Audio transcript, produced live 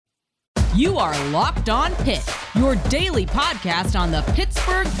You are Locked On Pitt, your daily podcast on the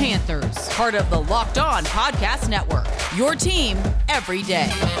Pittsburgh Panthers. Part of the Locked On Podcast Network, your team every day.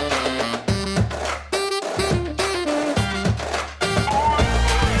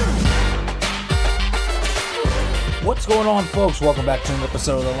 What's going on, folks? Welcome back to another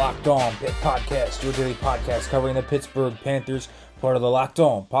episode of the Locked On Pitt Podcast, your daily podcast covering the Pittsburgh Panthers, part of the Locked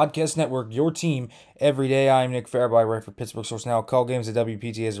On Podcast Network, your team every day. I'm Nick Farabaugh. I write for Pittsburgh Source Now, call games at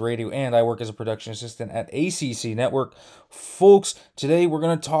WPTS Radio, and I work as a production assistant at ACC Network. Folks, today we're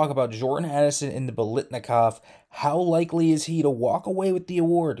going to talk about Jordan Addison and the Biletnikoff. How likely is he to walk away with the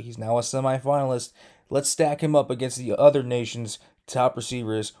award? He's now a semifinalist. Let's stack him up against the other nation's top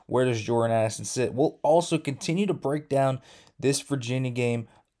receivers. Where does Jordan Addison sit? We'll also continue to break down this Virginia game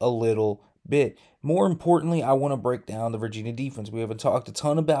a little bit. More importantly, I want to break down the Virginia defense. We haven't talked a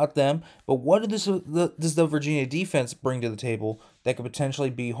ton about them, but what does the Virginia defense bring to the table that could potentially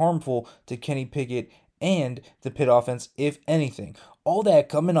be harmful to Kenny Pickett and the Pitt offense, if anything? All that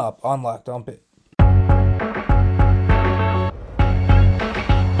coming up on Locked On Pitt.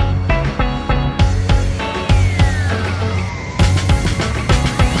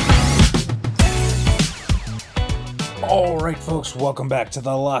 All right, folks, welcome back to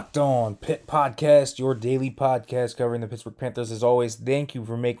the Locked On Pitt Podcast, your daily podcast covering the Pittsburgh Panthers. As always, thank you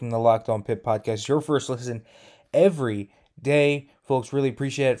for making the Locked On Pitt Podcast your first listen every day. Folks, really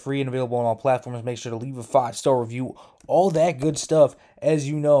appreciate it. Free and available on all platforms. Make sure to leave a 5-star review, all that good stuff. As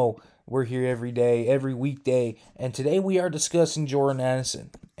you know, we're here every day, every weekday, and today we are discussing Jordan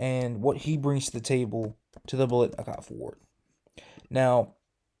Addison and what he brings to the table to the Biletnikoff Award. Now,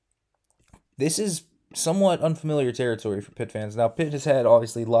 this is somewhat unfamiliar territory for Pitt fans. Now, Pitt has had,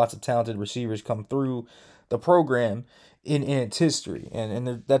 obviously, lots of talented receivers come through the program in its history,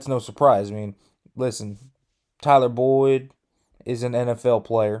 and that's no surprise. I mean, listen, Tyler Boyd is an NFL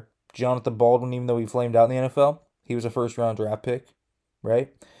player. Jonathan Baldwin, even though he flamed out in the NFL, he was a first-round draft pick,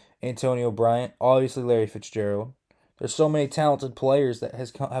 right? Antonio Bryant, obviously Larry Fitzgerald. There's so many talented players that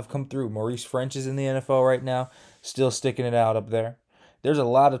have come through. Maurice French is in the NFL right now, still sticking it out up there. There's a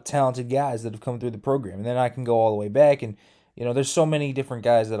lot of talented guys that have come through the program. And then I can go all the way back. And, there's so many different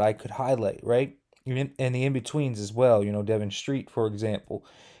guys that I could highlight, right? And the in-betweens as well. Devin Street, for example,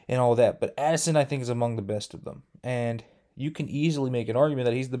 and all that. But Addison, I think, is among the best of them. And you can easily make an argument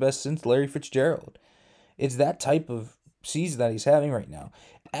that he's the best since Larry Fitzgerald. It's that type of season that he's having right now.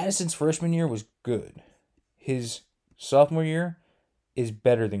 Addison's freshman year was good. His sophomore year is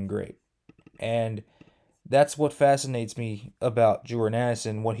better than great. And that's what fascinates me about Jordan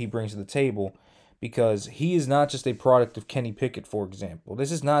Addison, what he brings to the table, because he is not just a product of Kenny Pickett, for example.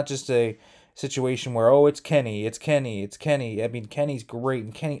 This is not just a situation where, it's Kenny. I mean, Kenny's great,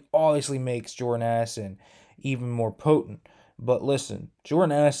 and Kenny obviously makes Jordan Addison even more potent. But listen,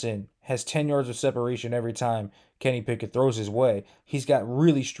 Jordan Addison has 10 yards of separation every time Kenny Pickett throws his way. He's got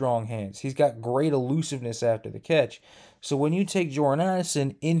really strong hands. He's got great elusiveness after the catch. So when you take Jordan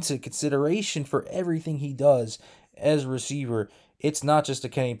Addison into consideration for everything he does as a receiver, it's not just a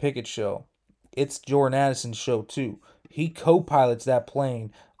Kenny Pickett show. It's Jordan Addison's show too. He co-pilots that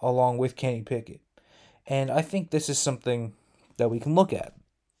plane along with Kenny Pickett. And I think this is something that we can look at.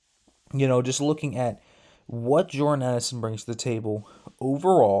 Just looking at what Jordan Addison brings to the table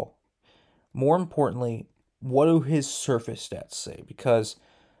overall. More importantly, what do his surface stats say? Because,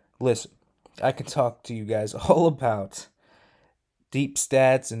 listen, I can talk to you guys all about deep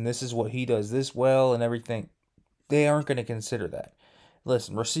stats, and this is what he does this well and everything. They aren't going to consider that.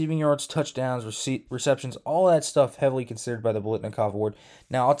 Listen, receiving yards, touchdowns, receptions, all that stuff heavily considered by the Biletnikoff Award.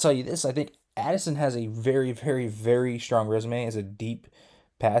 Now, I'll tell you this. I think Addison has a very, very, very strong resume as a deep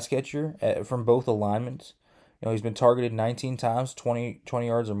pass catcher from both alignments. He's been targeted 19 times, 20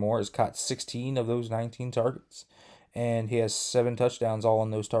 yards or more. Has caught 16 of those 19 targets. And he has 7 touchdowns all on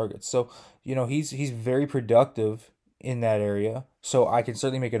those targets. So, he's very productive in that area. So I can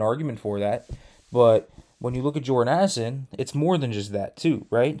certainly make an argument for that. But when you look at Jordan Addison, it's more than just that too,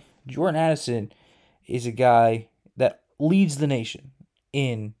 right? Jordan Addison is a guy that leads the nation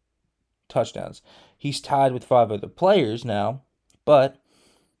in touchdowns. He's tied with 5 other players now, but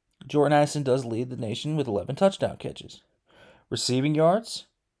Jordan Addison does lead the nation with 11 touchdown catches. Receiving yards,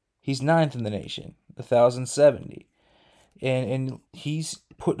 he's 9th in the nation, 1,070. And he's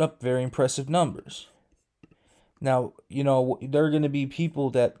putting up very impressive numbers. Now, there are going to be people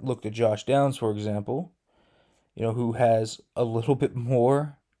that look at Josh Downs, for example, who has a little bit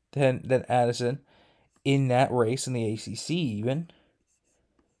more than Addison in that race in the ACC even,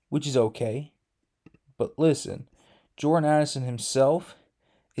 which is okay. But listen, Jordan Addison himself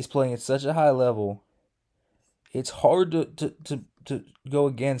is playing at such a high level, it's hard to go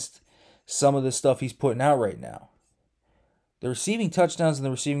against some of the stuff he's putting out right now. The receiving touchdowns and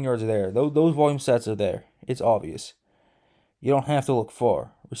the receiving yards are there. Those volume stats are there. It's obvious. You don't have to look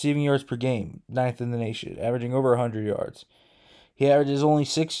far. Receiving yards per game, 9th in the nation, averaging over 100 yards. He averages only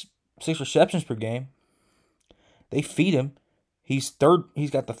six receptions per game. They feed him. He's third. He's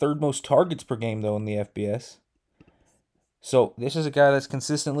got the third most targets per game, though, in the FBS. So this is a guy that's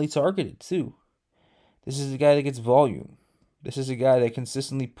consistently targeted, too. This is a guy that gets volume. This is a guy that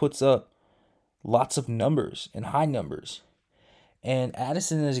consistently puts up lots of numbers and high numbers. And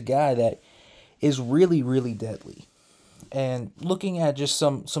Addison is a guy that is really, really deadly. And looking at just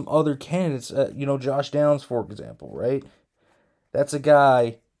some other candidates, Josh Downs, for example, right? That's a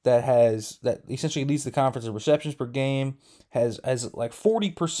guy that essentially leads the conference in receptions per game, has like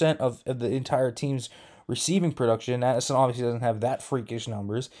 40% of the entire team's receiving production. Addison obviously doesn't have that freakish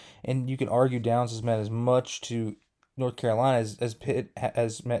numbers, and you can argue Downs has meant as much to North Carolina as Pitt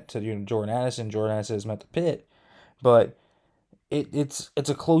has meant to Jordan Addison. Jordan Addison has meant to Pitt, but it's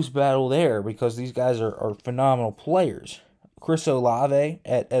a close battle there because these guys are phenomenal players. Chris Olave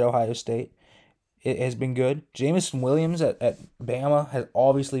at Ohio State, it has been good. Jameson Williams at Bama has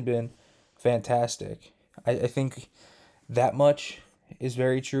obviously been fantastic. I think that much is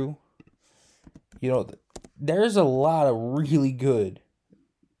very true. There's a lot of really good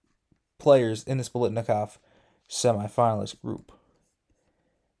players in this Biletnikoff semifinalist group.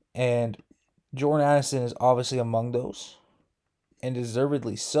 And Jordan Addison is obviously among those, and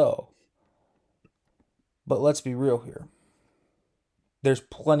deservedly so. But let's be real here. There's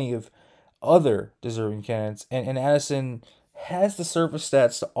plenty of other deserving candidates, and Addison has the surface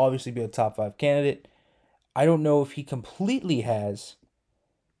stats to obviously be a top 5 candidate. I don't know if he completely has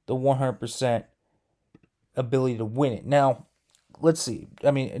the 100% ability to win it. Now, let's see.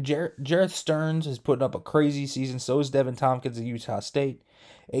 I mean, Jareth Stearns is putting up a crazy season. So is Devin Tompkins at Utah State.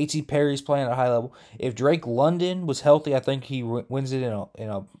 A.T. Perry's playing at a high level. If Drake London was healthy, I think he wins it in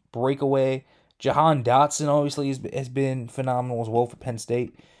a breakaway. Jahan Dotson obviously has been phenomenal as well for Penn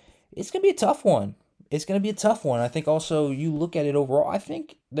State. It's going to be a tough one. I think also you look at it overall, I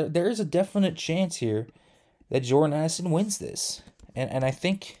think there is a definite chance here that Jordan Addison wins this. And I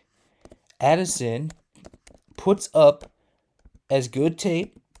think Addison puts up as good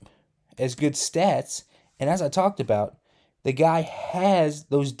tape, as good stats, and as I talked about, the guy has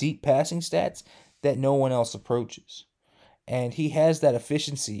those deep passing stats that no one else approaches. And he has that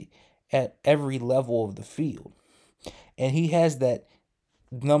efficiency at every level of the field. And he has that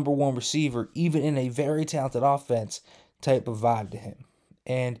number one receiver, even in a very talented offense, type of vibe to him.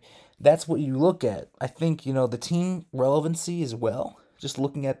 And that's what you look at. I think, the team relevancy as well, just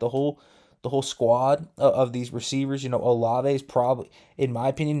looking at the whole squad of these receivers. Olave is probably, in my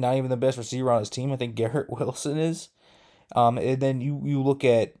opinion, not even the best receiver on his team. I think Garrett Wilson is. And then you look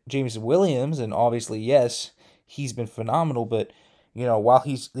at Jameson Williams, and obviously, yes, he's been phenomenal, but while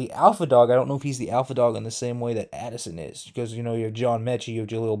he's the alpha dog, I don't know if he's the alpha dog in the same way that Addison is, because you have John Mechie, you have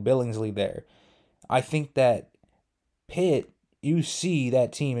Jaleel Billingsley there. I think that Pitt, you see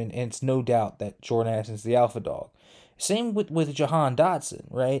that team, and it's no doubt that Jordan Addison's the alpha dog. Same with Jahan Dotson,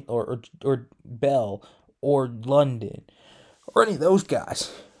 right, or Bell, or London, or any of those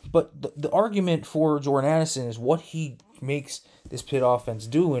guys. But the argument for Jordan Addison is what he makes this Pitt offense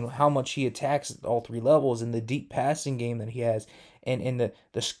do and how much he attacks at all three levels, and the deep passing game that he has, and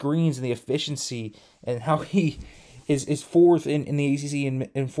the screens and the efficiency, and how he is fourth in the ACC in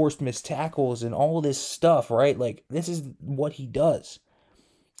enforced missed tackles and all this stuff, right? Like, this is what he does.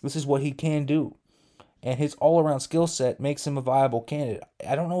 This is what he can do. And his all-around skill set makes him a viable candidate.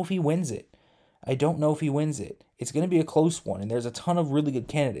 I don't know if he wins it. It's going to be a close one, and there's a ton of really good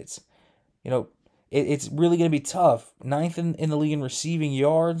candidates. It's really going to be tough. 9th in the league in receiving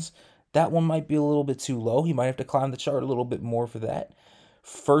yards. That one might be a little bit too low. He might have to climb the chart a little bit more for that.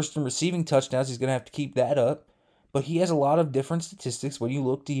 1st in receiving touchdowns, he's going to have to keep that up. But he has a lot of different statistics when you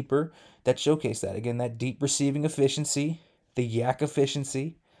look deeper that showcase that. Again, that deep receiving efficiency, the yak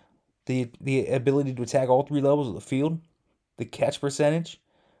efficiency, the ability to attack all three levels of the field, the catch percentage.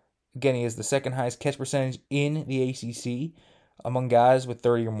 Again, he has the second highest catch percentage in the ACC among guys with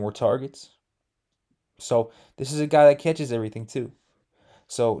 30 or more targets. So this is a guy that catches everything too.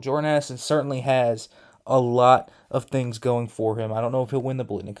 So Jordan Addison certainly has a lot of things going for him. I don't know if he'll win the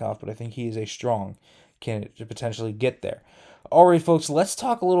Biletnikoff, but I think he is a strong candidate to potentially get there. All right, folks, let's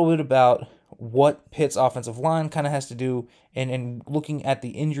talk a little bit about what Pitt's offensive line kind of has to do and looking at the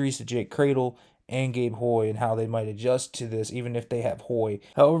injuries to Jake Cradle and Gabe Hoy and how they might adjust to this, even if they have Hoy.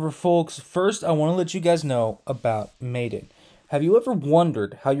 However, folks, first I want to let you guys know about Maiden. Have you ever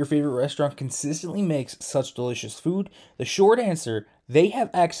wondered how your favorite restaurant consistently makes such delicious food? The short answer, they have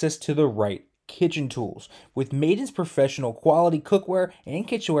access to the right kitchen tools. With Maiden's professional quality cookware and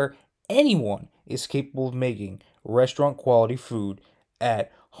kitchenware, anyone is capable of making restaurant quality food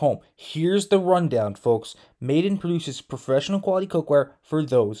at home. Here's the rundown, folks. Maiden produces professional quality cookware for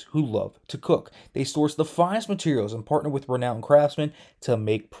those who love to cook. They source the finest materials and partner with renowned craftsmen to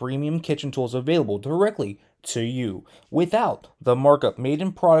make premium kitchen tools available directly to you. Without the markup,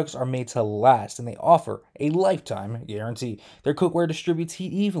 Maiden products are made to last, and they offer a lifetime guarantee. Their cookware distributes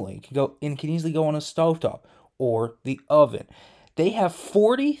heat evenly and can easily go on a stovetop or the oven. They have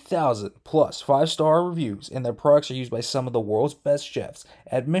 40,000 plus 5-star reviews, and their products are used by some of the world's best chefs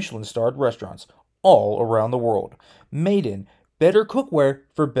at Michelin-starred restaurants all around the world. Maiden, better cookware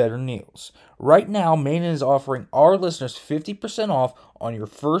for better meals. Right now, Maiden is offering our listeners 50% off on your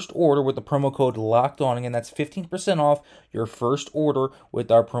first order with the promo code LOCKEDON. And that's 15% off your first order with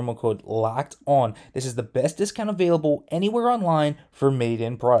our promo code LOCKEDON. This is the best discount available anywhere online for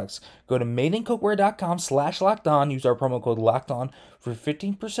Maiden products. Go to maidencookware.com/LOCKEDON. Use our promo code LOCKEDON for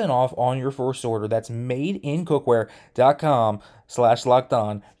 15% off on your first order. That's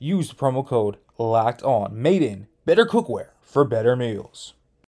maidencookware.com/LOCKEDON. Use the promo code LOCKEDON. Maiden, better cookware for better meals.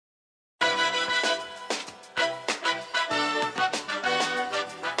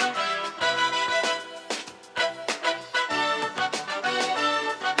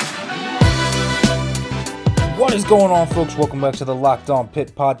 What is going on, folks? Welcome back to the Locked On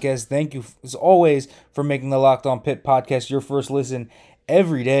Pitt Podcast. Thank you, as always, for making the Locked On Pitt Podcast your first listen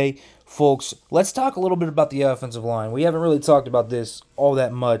every day. Folks, let's talk a little bit about the offensive line. We haven't really talked about this all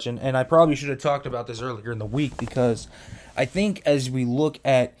that much, and I probably should have talked about this earlier in the week, because I think as we look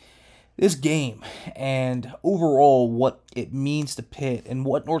at this game and overall what it means to Pitt and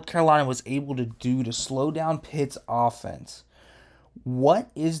what North Carolina was able to do to slow down Pitt's offense, what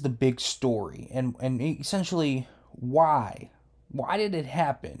is the big story, and essentially why did it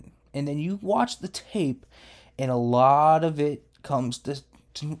happen? And then you watch the tape, and a lot of it comes to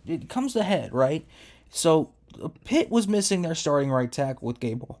head, right? So Pitt was missing their starting right tackle with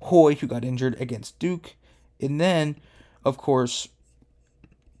Gabe Hoy, who got injured against Duke, and then of course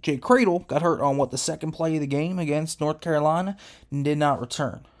Jake Cradle got hurt on the second play of the game against North Carolina and did not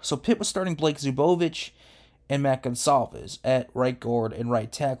return. So Pitt was starting Blake Zubovich and Matt Gonsalves at right guard and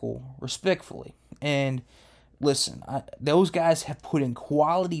right tackle, respectfully. And listen, those guys have put in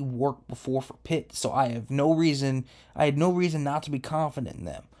quality work before for Pitt, so I had no reason not to be confident in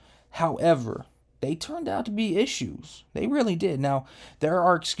them. However, they turned out to be issues. They really did. Now, there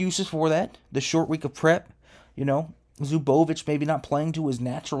are excuses for that. The short week of prep, Zubovich maybe not playing to his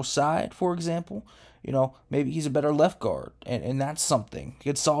natural side, for example. Maybe he's a better left guard, and that's something.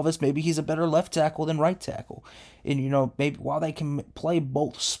 Gonsalves, maybe he's a better left tackle than right tackle. And, maybe while they can play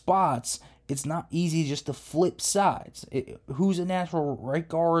both spots, it's not easy just to flip sides. Who's a natural right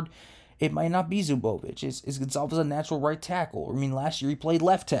guard? It might not be Zubovich. Is Gonsalves a natural right tackle? Last year he played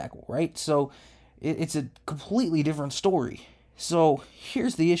left tackle, right? So it's a completely different story. So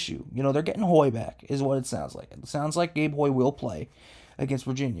here's the issue. They're getting Hoy back, is what it sounds like. It sounds like Gabe Hoy will play against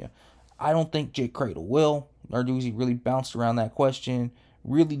Virginia. I don't think Jake Cradle will. Narduzzi really bounced around that question.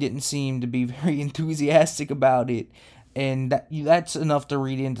 Really didn't seem to be very enthusiastic about it. And that's enough to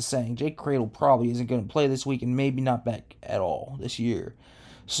read into saying Jake Cradle probably isn't going to play this week and maybe not back at all this year.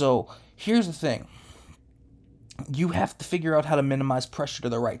 So here's the thing. You have to figure out how to minimize pressure to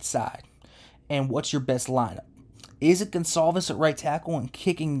the right side. And what's your best lineup? Is it Gonsalves at right tackle and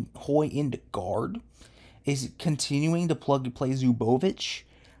kicking Hoy into guard? Is it continuing to plug and play Zubovich?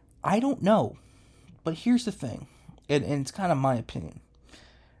 I don't know. But here's the thing, and it's kind of my opinion.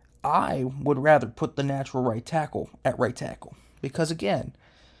 I would rather put the natural right tackle at right tackle. Because again,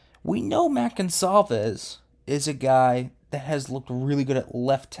 we know Matt Gonsalves is a guy that has looked really good at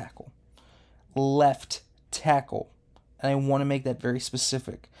left tackle. Left tackle. And I want to make that very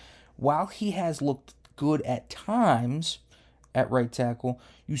specific. While he has looked good at times at right tackle,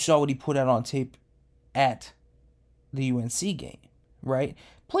 you saw what he put out on tape at the UNC game, right?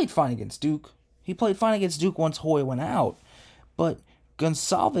 Played fine against Duke. He played fine against Duke once Hoy went out. But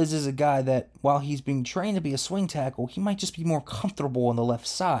Gonsalves is a guy that, while he's being trained to be a swing tackle, he might just be more comfortable on the left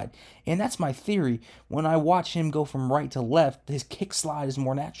side. And that's my theory. When I watch him go from right to left, his kick slide is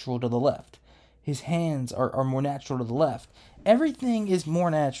more natural to the left. His hands are more natural to the left. Everything is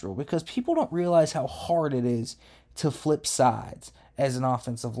more natural because people don't realize how hard it is to flip sides as an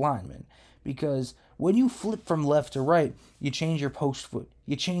offensive lineman. Because when you flip from left to right, you change your post foot,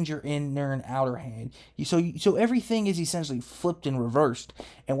 you change your inner and outer hand. So everything is essentially flipped and reversed.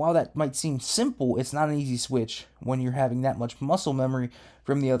 And while that might seem simple, it's not an easy switch when you're having that much muscle memory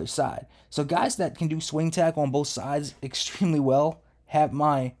from the other side. So guys that can do swing tackle on both sides extremely well have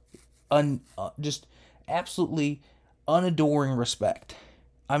my just absolutely unadoring respect.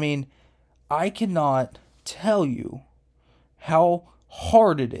 I mean, I cannot tell you how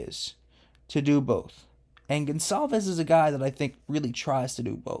hard it is to do both. And Gonçalves is a guy that I think really tries to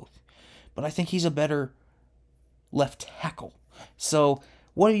do both. But I think he's a better left tackle. So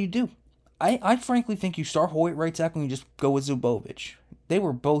what do? I frankly think you start Hoy at right tackle and you just go with Zubovic. They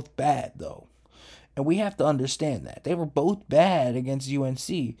were both bad, though. And we have to understand that. They were both bad against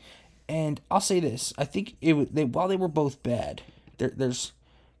UNC. And I'll say this. I think while they were both bad, there's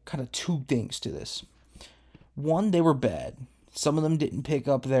kind of two things to this. One, they were bad. Some of them didn't pick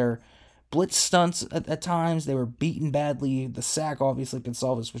up their blitz stunts at times. They were beaten badly. The sack, obviously,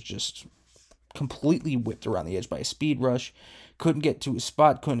 Gonçalves was just completely whipped around the edge by a speed rush. Couldn't get to his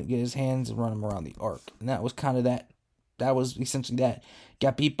spot, couldn't get his hands and run him around the arc. And that was kind of that. That was essentially that.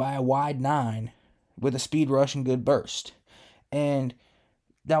 Got beat by a wide 9 with a speed rush and good burst. And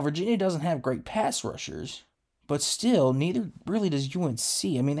now Virginia doesn't have great pass rushers, but still, neither really does UNC.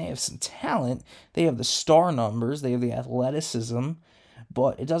 I mean, they have some talent. They have the star numbers. They have the athleticism.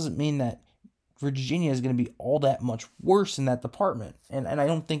 But it doesn't mean that Virginia is going to be all that much worse in that department. And I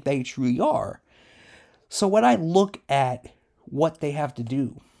don't think they truly are. So when I look at what they have to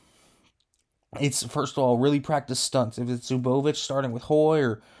do, it's, first of all, really practice stunts. If it's Zubovic starting with Hoy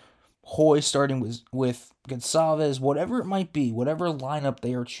or Hoy starting with Gonçalves, whatever it might be, whatever lineup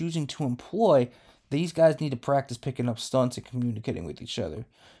they are choosing to employ, these guys need to practice picking up stunts and communicating with each other.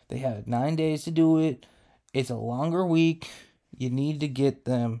 They have 9 days to do it. It's a longer week. You need to get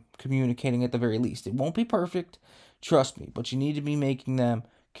them communicating at the very least. It won't be perfect, trust me, but you need to be making them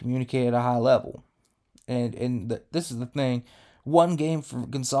communicate at a high level. And this is the thing. One game for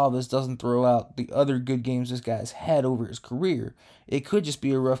Gonçalves doesn't throw out the other good games this guy's had over his career. It could just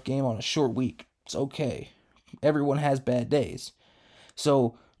be a rough game on a short week. It's okay. Everyone has bad days.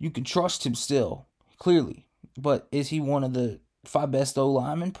 So you can trust him still, clearly. But is he one of the 5 best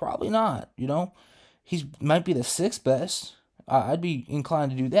O-linemen? Probably not, you know. He might be the 6th best. I'd be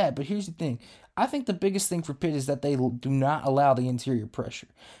inclined to do that. But here's the thing. I think the biggest thing for Pitt is that they do not allow the interior pressure.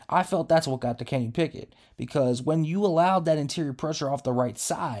 I felt that's what got to Kenny Pickett. Because when you allowed that interior pressure off the right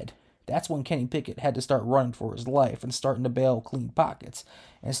side, that's when Kenny Pickett had to start running for his life and starting to bail clean pockets.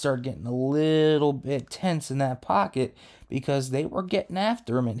 And start getting a little bit tense in that pocket because they were getting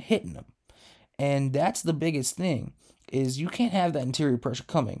after him and hitting him. And that's the biggest thing. Is you can't have that interior pressure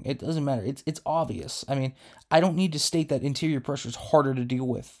coming. It doesn't matter. It's obvious. I mean, I don't need to state that interior pressure is harder to deal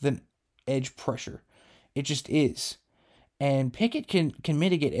with than edge pressure. It just is. And Pickett can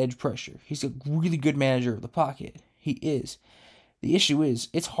mitigate edge pressure. He's a really good manager of the pocket. He is. The issue is,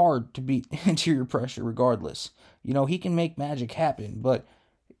 it's hard to beat interior pressure regardless. You know, he can make magic happen, but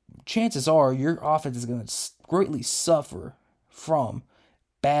chances are your offense is going to greatly suffer from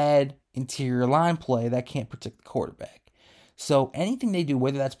bad interior line play that can't protect the quarterback. So anything they do,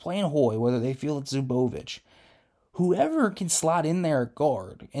 whether that's playing Hoy, whether they feel it's Zubovic, whoever can slot in there at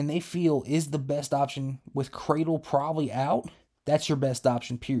guard and they feel is the best option with Cradle probably out, that's your best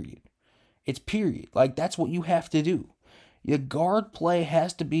option, period. It's period. Like, that's what you have to do. Your guard play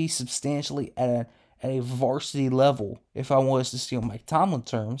has to be substantially at a varsity level. If I was to steal Mike Tomlin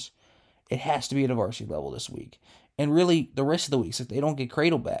terms, it has to be at a varsity level this week. And really, the rest of the weeks, if they don't get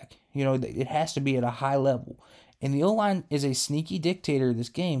Cradle back, you know, it has to be at a high level. And the O-line is a sneaky dictator of this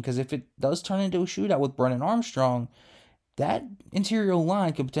game, because if it does turn into a shootout with Brennan Armstrong, that interior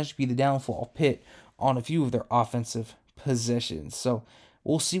line could potentially be the downfall of Pitt on a few of their offensive possessions. So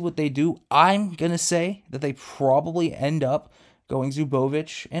we'll see what they do. I'm going to say that they probably end up going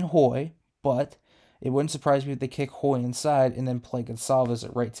Zubovic and Hoy, but it wouldn't surprise me if they kick Hoy inside and then play Gonçalves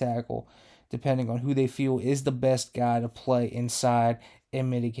at right tackle, depending on who they feel is the best guy to play inside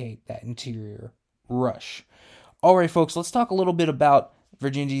and mitigate that interior rush. All right, folks, let's talk a little bit about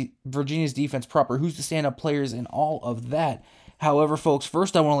Virginia's defense proper, who's the stand-up players and all of that. However, folks,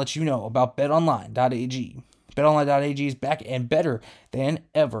 first I want to let you know about betonline.ag. BetOnline.ag is back and better than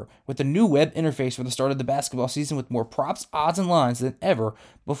ever with a new web interface for the start of the basketball season with more props, odds, and lines than ever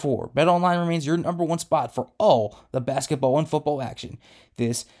before. BetOnline remains your number one spot for all the basketball and football action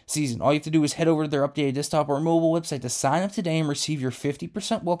this season. All you have to do is head over to their updated desktop or mobile website to sign up today and receive your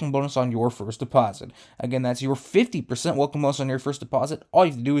 50% welcome bonus on your first deposit. Again, that's your 50% welcome bonus on your first deposit. All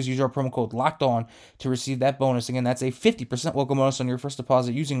you have to do is use our promo code LOCKEDON to receive that bonus. Again, that's a 50% welcome bonus on your first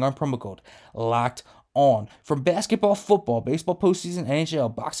deposit using our promo code LOCKEDON. From basketball, football, baseball postseason,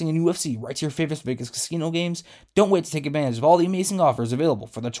 NHL, boxing, and UFC, right to your favorite Vegas casino games, don't wait to take advantage of all the amazing offers available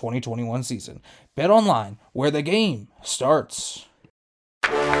for the 2021 season. Bet online, where the game starts.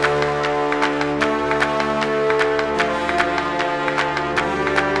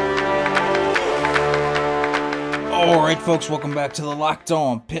 All right, folks, welcome back to the Locked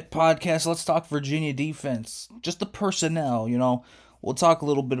On Pitt Podcast. Let's talk Virginia defense, just the personnel, We'll talk a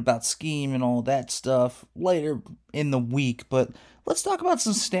little bit about scheme and all that stuff later in the week, but let's talk about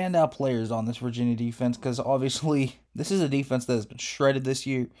some standout players on this Virginia defense, because obviously this is a defense that has been shredded this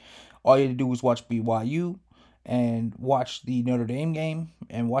year. All you had to do was watch BYU and watch the Notre Dame game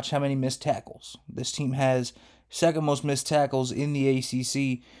and watch how many missed tackles. This team has second most missed tackles in the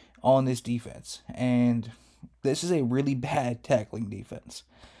ACC on this defense, and this is a really bad tackling defense.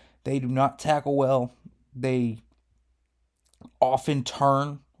 They do not tackle well. They often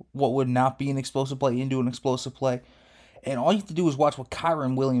turn what would not be an explosive play into an explosive play. And all you have to do is watch what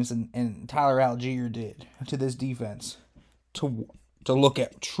Kyron Williams and Tyler Algier did to this defense to look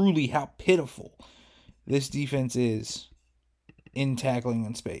at truly how pitiful this defense is in tackling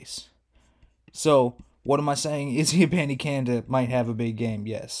in space. So, what am I saying? Izzy Abanikanda might have a big game,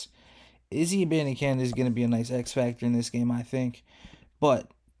 yes. Izzy Abanikanda is going to be a nice X factor in this game, I think.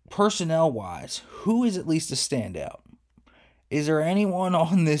 But personnel-wise, who is at least a standout? Is there anyone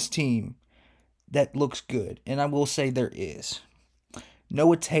on this team that looks good? And I will say there is.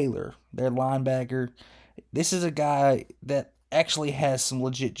 Noah Taylor, their linebacker. This is a guy that actually has some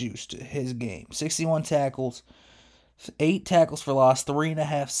legit juice to his game. 61 tackles, 8 tackles for loss,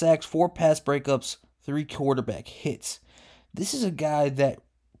 3.5 sacks, 4 pass breakups, 3 quarterback hits. This is a guy that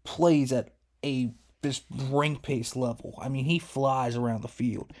plays at this rank pace level. I mean, he flies around the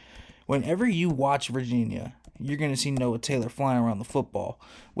field. Whenever you watch Virginia, you're going to see Noah Taylor flying around the football,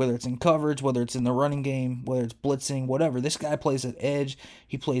 whether it's in coverage, whether it's in the running game, whether it's blitzing, whatever. This guy plays at edge.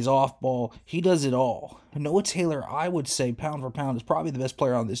 He plays off ball. He does it all. Noah Taylor, I would say, pound for pound, is probably the best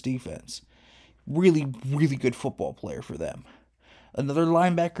player on this defense. Really, really good football player for them. Another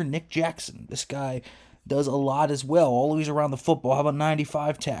linebacker, Nick Jackson. This guy does a lot as well, always around the football. How about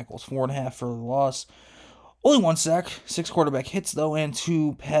 95 tackles, 4.5 for the loss. Only 1 sack, 6 quarterback hits, though, and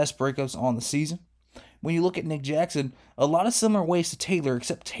 2 pass breakups on the season. When you look at Nick Jackson, a lot of similar ways to Taylor,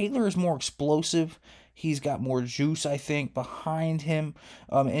 except Taylor is more explosive. He's got more juice, I think, behind him.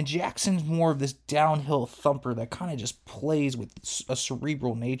 And Jackson's more of this downhill thumper that kind of just plays with a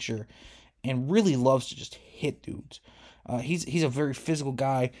cerebral nature and really loves to just hit dudes. He's a very physical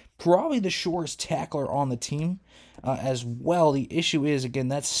guy, probably the shortest tackler on the team as well. The issue is, again,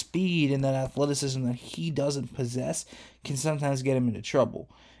 that speed and that athleticism that he doesn't possess can sometimes get him into trouble.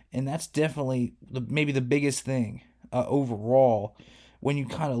 And that's definitely maybe the biggest thing overall. When you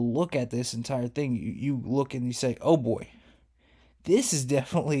kind of look at this entire thing, you look and you say, oh boy, this is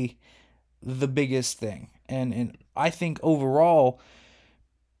definitely the biggest thing. And I think overall,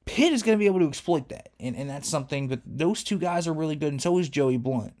 Pitt is going to be able to exploit that. And that's something, but those two guys are really good, and so is Joey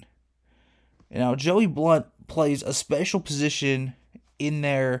Blunt. Now, Joey Blunt plays a special position in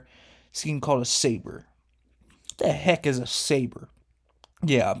their scheme called a saber. What the heck is a saber?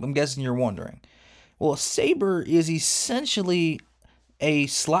 Yeah, I'm guessing you're wondering. Well, a saber is essentially a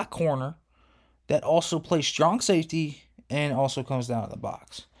slot corner that also plays strong safety and also comes down in the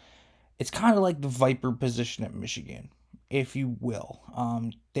box. It's kind of like the Viper position at Michigan, if you will.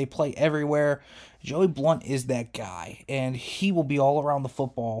 They play everywhere. Joey Blunt is that guy, and he will be all around the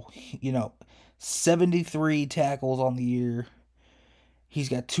football. 73 tackles on the year. He's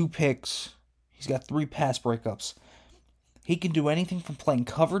got 2 picks. He's got 3 pass breakups. He can do anything from playing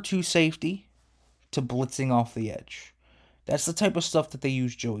cover 2 safety to blitzing off the edge. That's the type of stuff that they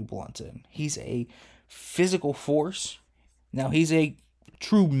use Joey Blunt in. He's a physical force. Now, he's a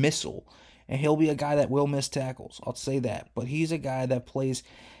true missile, and he'll be a guy that will miss tackles. I'll say that. But he's a guy that plays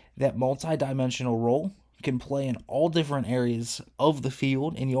that multi-dimensional role, can play in all different areas of the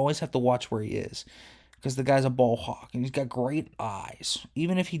field, and you always have to watch where he is because the guy's a ball hawk, and he's got great eyes.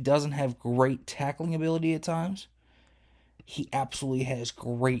 Even if he doesn't have great tackling ability at times, he absolutely has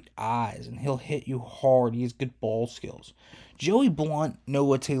great eyes, and he'll hit you hard. He has good ball skills. Joey Blunt,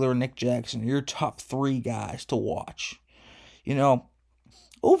 Noah Taylor, and Nick Jackson are your top 3 guys to watch.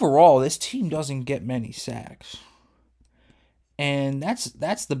 Overall, this team doesn't get many sacks. And that's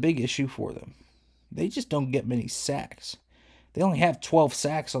the big issue for them. They just don't get many sacks. They only have 12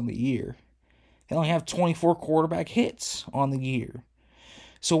 sacks on the year. They only have 24 quarterback hits on the year.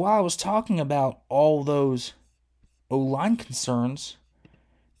 So while I was talking about all those O-line concerns,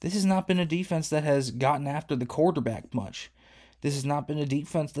 this has not been a defense that has gotten after the quarterback much. This has not been a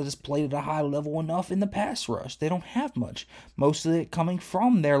defense that has played at a high level enough in the pass rush. They don't have much. Most of it coming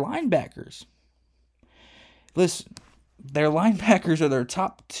from their linebackers. Listen, their linebackers are their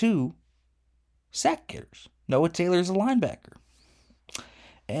top 2 sack getters. Noah Taylor's a linebacker.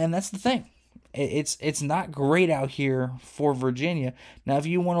 And that's the thing. It's not great out here for Virginia. Now, if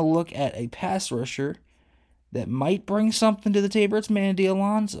you want to look at a pass rusher, that might bring something to the table, it's Mandy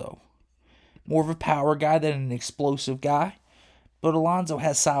Alonso. More of a power guy than an explosive guy. But Alonso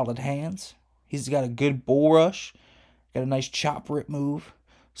has solid hands. He's got a good bull rush. Got a nice chop rip move.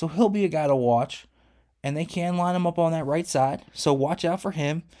 So he'll be a guy to watch. And they can line him up on that right side. So watch out for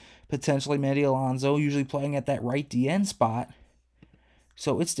him. Potentially Mandy Alonso, usually playing at that right DN spot.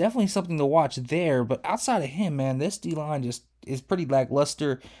 So it's definitely something to watch there. But outside of him, man, this D-line just is pretty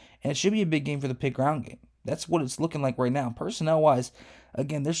lackluster. And it should be a big game for the Pitt ground game. That's what it's looking like right now. Personnel-wise,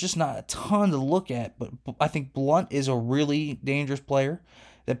 again, there's just not a ton to look at. But I think Blunt is a really dangerous player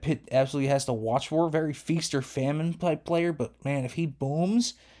that Pitt absolutely has to watch for. Very feast or famine type player. But, man, if he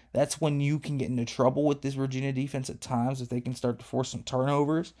booms, that's when you can get into trouble with this Virginia defense at times if they can start to force some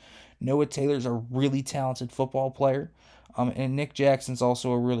turnovers. Noah Taylor's a really talented football player. And Nick Jackson's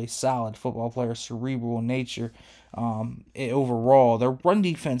also a really solid football player, cerebral in nature. Overall, their run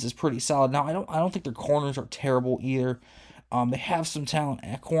defense is pretty solid. Now, I don't think their corners are terrible either. They have some talent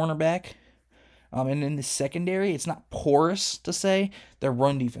at cornerback. And in the secondary, it's not porous to say. Their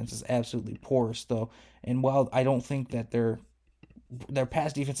run defense is absolutely porous, though. And while I don't think that their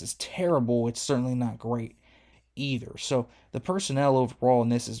pass defense is terrible, it's certainly not great either. So the personnel overall in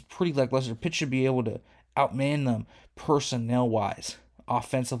this is pretty lackluster. Pitt should be able to outman them personnel-wise,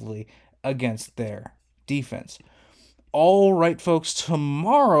 offensively, against their defense. All right, folks,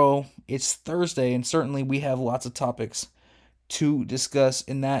 tomorrow it's Thursday, and certainly we have lots of topics to discuss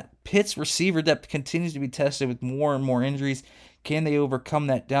in that. Pitt's receiver depth continues to be tested with more and more injuries. Can they overcome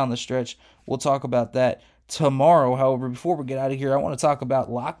that down the stretch? We'll talk about that tomorrow. However, before we get out of here, I want to talk about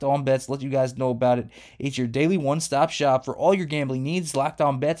Locked On Bets, let you guys know about it. It's your daily one-stop shop for all your gambling needs. Locked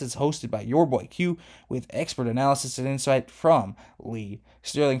On Bets is hosted by your boy Q with expert analysis and insight from Lee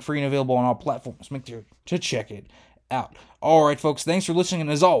Sterling, free and available on all platforms. Make sure to check it out. All right, folks, thanks for listening, and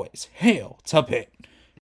as always, hail to Pitt.